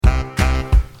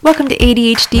Welcome to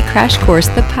ADHD Crash Course,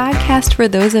 the podcast for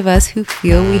those of us who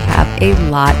feel we have a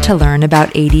lot to learn about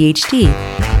ADHD.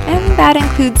 And that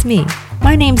includes me.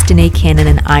 My name's Danae Cannon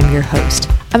and I'm your host.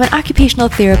 I'm an occupational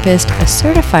therapist, a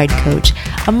certified coach,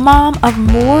 a mom of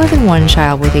more than one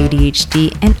child with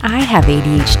ADHD, and I have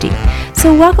ADHD.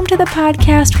 So welcome to the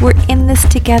podcast. We're in this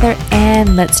together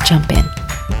and let's jump in.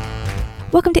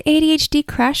 Welcome to ADHD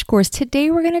Crash Course.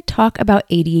 Today we're going to talk about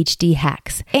ADHD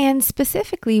hacks and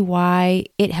specifically why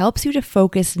it helps you to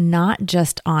focus not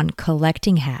just on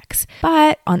collecting hacks,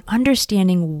 but on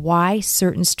understanding why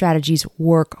certain strategies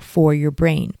work for your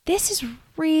brain. This is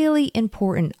really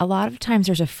important. A lot of times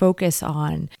there's a focus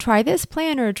on try this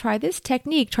planner, try this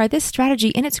technique, try this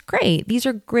strategy, and it's great. These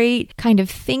are great kind of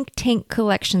think tank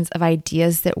collections of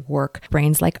ideas that work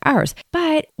brains like ours.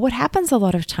 But what happens a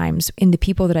lot of times in the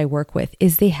people that I work with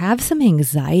is they have some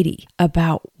anxiety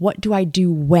about what do I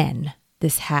do when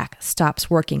this hack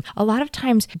stops working. A lot of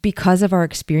times because of our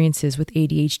experiences with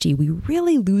ADHD, we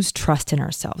really lose trust in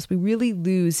ourselves. We really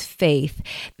lose faith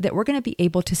that we're going to be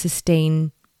able to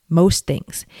sustain most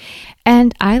things.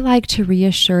 And I like to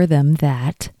reassure them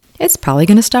that it's probably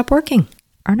going to stop working.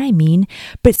 Aren't I mean?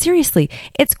 But seriously,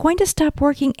 it's going to stop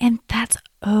working and that's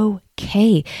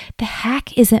okay. The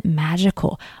hack isn't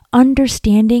magical.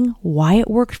 Understanding why it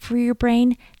worked for your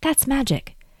brain, that's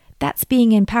magic. That's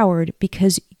being empowered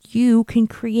because you can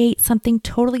create something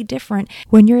totally different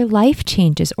when your life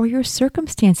changes or your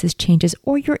circumstances changes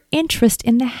or your interest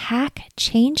in the hack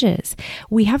changes.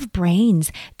 We have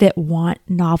brains that want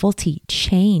novelty,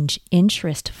 change,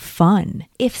 interest, fun.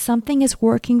 If something is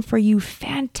working for you,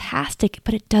 fantastic,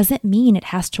 but it doesn't mean it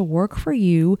has to work for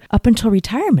you up until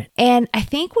retirement. And I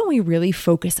think when we really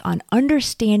focus on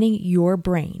understanding your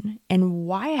brain and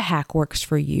why a hack works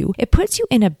for you, it puts you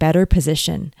in a better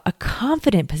position, a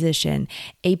confident position,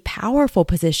 a powerful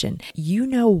position. You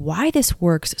know why this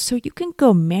works, so you can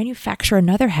go manufacture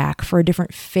another hack for a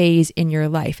different phase in your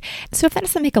life. So if that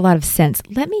doesn't make a lot of sense,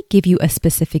 let me give you a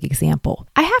specific example.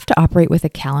 I have to operate with a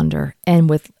calendar and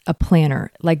with a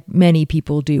planner like many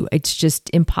people do. It's just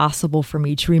impossible for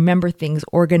me to remember things,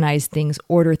 organize things,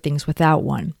 order things without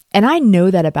one. And I know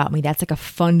that about me. That's like a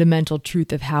fundamental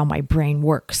truth of how my brain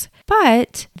works.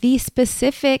 But the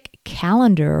specific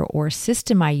calendar or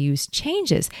system I use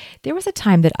changes. There was a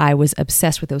time that I was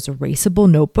obsessed with those erasable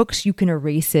notebooks. You can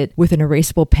erase it with an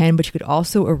erasable pen, but you could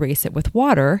also erase it with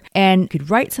water and you could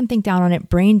write something down on it,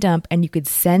 brain dump, and you could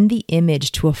send the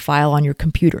image to a file on your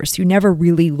computer. So you never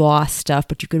really lost stuff,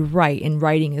 but you could write, and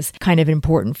writing is kind of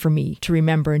important for me to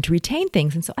remember and to retain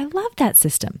things. And so I loved that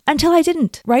system until I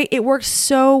didn't, right? It worked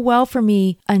so well for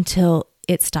me until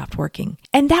it stopped working.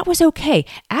 And that was okay.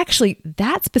 Actually,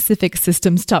 that specific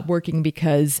system stopped working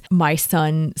because my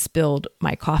son spilled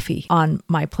my coffee on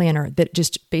my planner that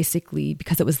just basically,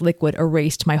 because it was liquid,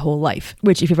 erased my whole life,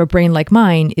 which if you have a brain like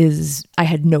mine is, I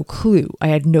had no clue. I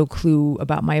had no clue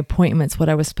about my appointments, what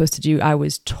I was supposed to do. I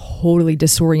was totally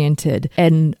disoriented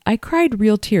and I cried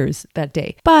real tears that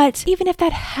day. But even if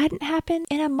that hadn't happened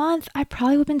in a month, I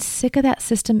probably would have been sick of that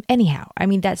system anyhow. I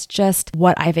mean, that's just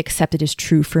what I've accepted is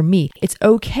true for me. It's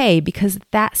okay because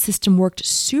that system worked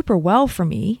super well for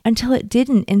me until it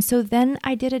didn't. And so then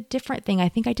I did a different thing. I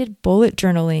think I did bullet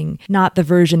journaling, not the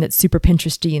version that's super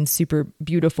Pinteresty and super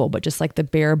beautiful, but just like the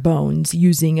bare bones,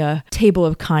 using a table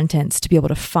of contents to be able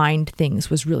to find things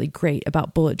was really great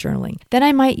about bullet journaling. Then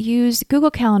I might use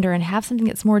Google Calendar and have something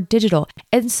that's more digital.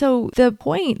 And so the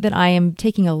point that I am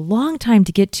taking a long time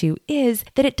to get to is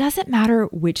that it doesn't matter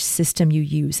which system you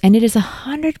use. And it is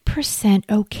 100%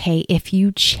 okay if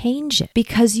you change it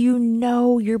because you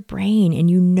know your brain and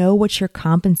you know what you're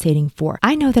compensating for.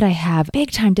 I know that I have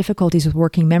big time difficulties with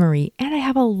working memory and I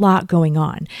have a lot going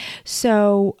on.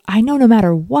 So I know no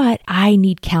matter what, I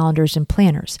need calendars and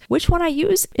planners. Which one I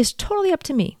use is totally up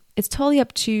to me. It's totally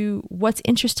up to what's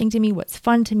interesting to me, what's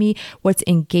fun to me, what's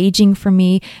engaging for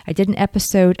me. I did an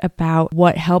episode about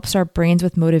what helps our brains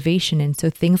with motivation. And so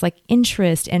things like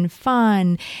interest and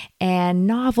fun and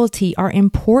novelty are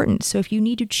important. So if you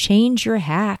need to change your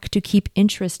hack to keep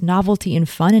interest, novelty, and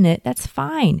fun in it, that's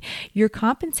fine. You're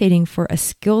compensating for a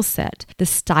skill set. The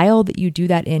style that you do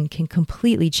that in can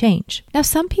completely change. Now,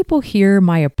 some people hear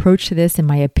my approach to this and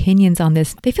my opinions on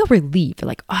this. They feel relieved. They're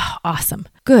like, oh, awesome.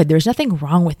 Good. There's nothing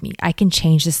wrong with with me. I can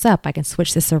change this up. I can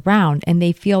switch this around. And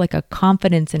they feel like a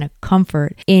confidence and a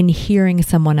comfort in hearing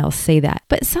someone else say that.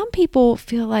 But some people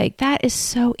feel like that is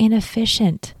so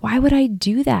inefficient. Why would I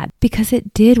do that? Because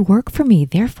it did work for me.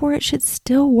 Therefore, it should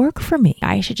still work for me.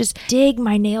 I should just dig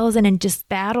my nails in and just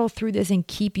battle through this and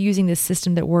keep using the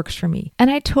system that works for me. And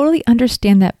I totally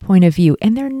understand that point of view.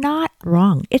 And they're not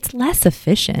wrong. It's less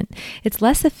efficient. It's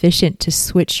less efficient to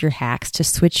switch your hacks, to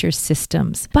switch your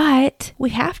systems. But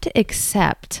we have to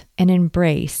accept and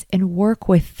embrace and work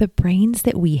with the brains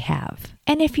that we have.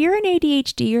 And if you're an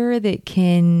ADHDer that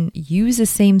can use the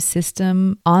same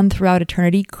system on throughout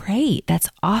eternity, great. That's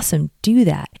awesome. Do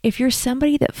that. If you're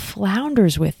somebody that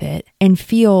flounders with it and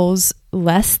feels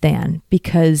less than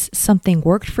because something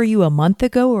worked for you a month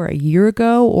ago or a year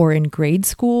ago or in grade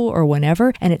school or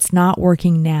whenever, and it's not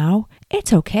working now,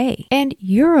 it's okay. And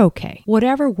you're okay.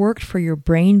 Whatever worked for your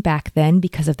brain back then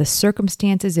because of the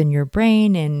circumstances in your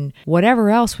brain and whatever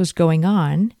else was going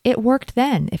on, it worked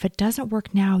then. If it doesn't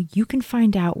work now, you can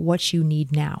find out what you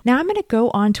need now. Now I'm going to go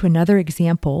on to another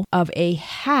example of a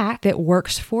hack that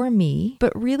works for me,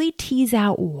 but really tease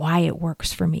out why it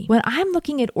works for me. When I'm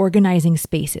looking at organizing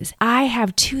spaces, I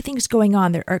have two things going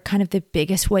on that are kind of the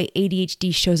biggest way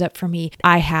ADHD shows up for me.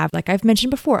 I have, like I've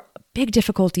mentioned before, big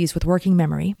difficulties with working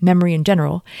memory in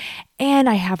general, and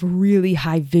I have really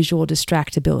high visual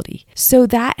distractibility. So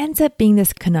that ends up being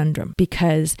this conundrum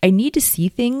because I need to see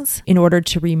things in order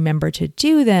to remember to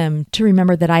do them, to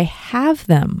remember that I have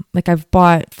them. Like I've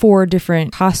bought 4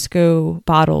 different Costco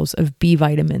bottles of B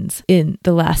vitamins in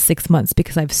the last 6 months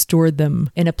because I've stored them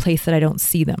in a place that I don't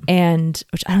see them. And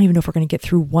which I don't even know if we're going to get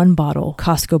through 1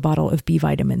 Costco bottle of B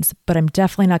vitamins, but I'm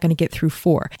definitely not going to get through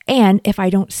 4. And if I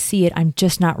don't see it, I'm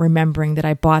just not remembering that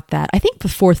I bought that. I think the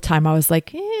 4th time I was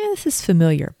like, this is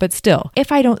familiar, but still,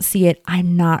 if I don't see it,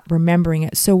 I'm not remembering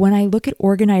it. So when I look at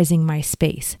organizing my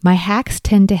space, my hacks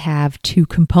tend to have 2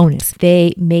 components.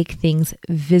 They make things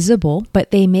visible,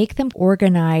 but they make them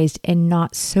organized and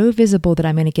not so visible that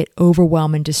I'm going to get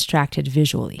overwhelmed and distracted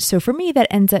visually. So for me, that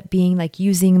ends up being like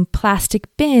using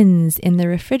plastic bins in the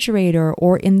refrigerator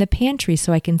or in the pantry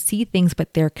so I can see things,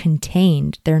 but they're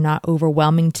contained. They're not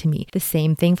overwhelming to me. The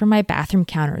same thing for my bathroom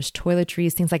counters,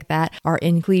 toiletries, things like that are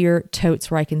in clear totes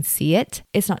where I can see it.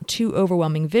 It's not too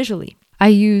overwhelming visually. I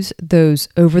use those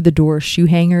over-the-door shoe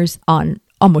hangers on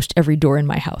almost every door in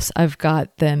my house. I've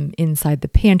got them inside the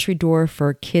pantry door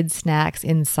for kids' snacks,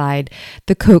 inside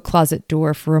the coat closet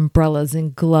door for umbrellas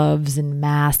and gloves and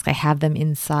masks. I have them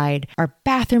inside our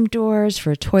bathroom doors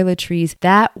for toiletries.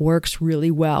 That works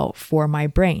really well for my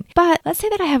brain. But let's say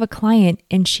that I have a client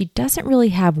and she doesn't really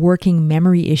have working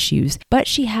memory issues, but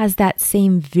she has that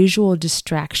same visual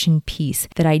distraction piece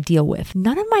that I deal with.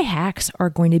 None of my hacks are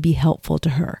going to be helpful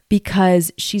to her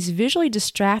because she's visually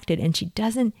distracted and she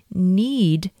doesn't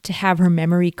need to have her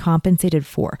memory compensated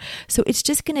for. So it's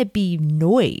just going to be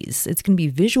noise. It's going to be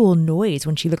visual noise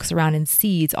when she looks around and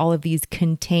sees all of these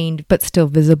contained but still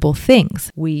visible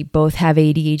things. We both have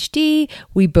ADHD.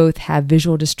 We both have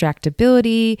visual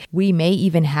distractibility. We may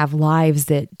even have lives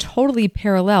that totally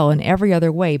parallel in every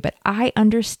other way, but I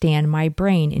understand my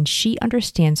brain and she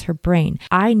understands her brain.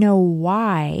 I know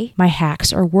why my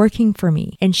hacks are working for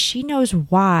me and she knows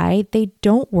why they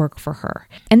don't work for her.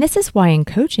 And this is why in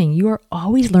coaching, you are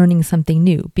always learning something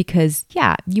new because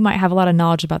you might have a lot of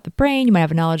knowledge about the brain. You might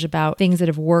have knowledge about things that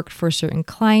have worked for certain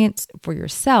clients, for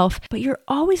yourself, but you're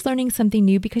always learning something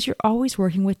new because you're always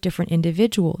working with different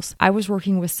individuals. I was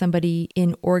working with somebody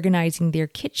in organizing their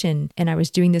kitchen and I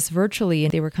was doing this virtually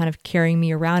and they were kind of carrying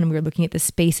me around and we were looking at the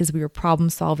spaces, we were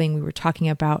problem solving, we were talking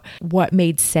about what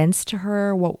made sense to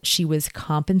her, what she was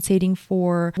compensating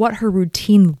for, what her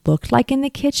routine looked like in the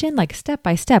kitchen, like step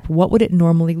by step, what would it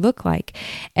normally look like?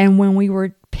 And when we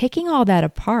were picking all that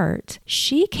apart,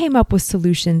 she came up with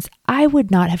solutions I would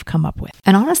not have come up with.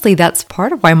 And honestly, that's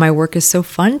part of why my work is so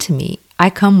fun to me. I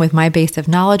come with my base of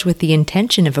knowledge with the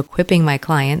intention of equipping my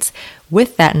clients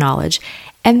with that knowledge.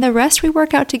 And the rest we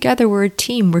work out together. We're a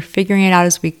team. We're figuring it out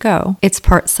as we go. It's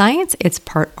part science, it's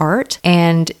part art,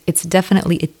 and it's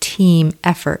definitely a team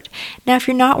effort. Now, if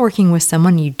you're not working with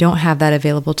someone, you don't have that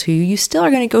available to you, you still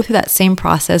are going to go through that same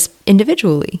process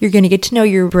individually. You're going to get to know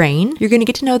your brain. You're going to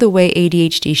get to know the way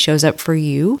ADHD shows up for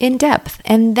you in depth.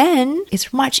 And then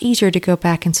it's much easier to go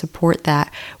back and support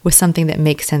that with something that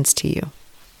makes sense to you.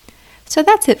 So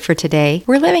that's it for today.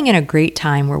 We're living in a great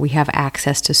time where we have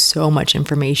access to so much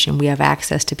information. We have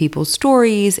access to people's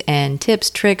stories and tips,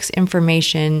 tricks,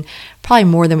 information probably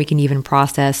more than we can even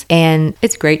process. And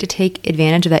it's great to take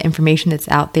advantage of that information that's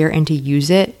out there and to use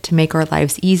it to make our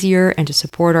lives easier and to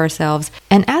support ourselves.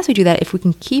 And as we do that, if we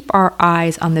can keep our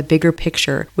eyes on the bigger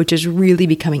picture, which is really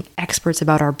becoming experts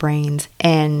about our brains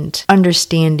and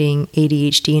understanding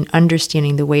ADHD and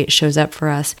understanding the way it shows up for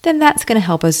us, then that's going to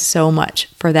help us so much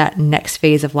for that next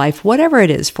phase of life, whatever it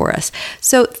is for us.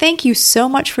 So thank you so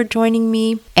much for joining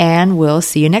me, and we'll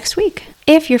see you next week.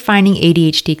 If you're finding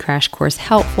ADHD Crash Course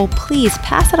helpful, please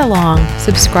pass it along.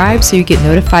 Subscribe so you get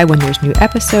notified when there's new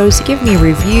episodes. Give me a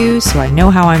review so I know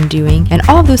how I'm doing. And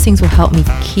all of those things will help me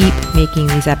keep making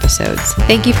these episodes.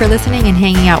 Thank you for listening and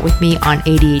hanging out with me on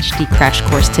ADHD Crash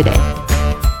Course today.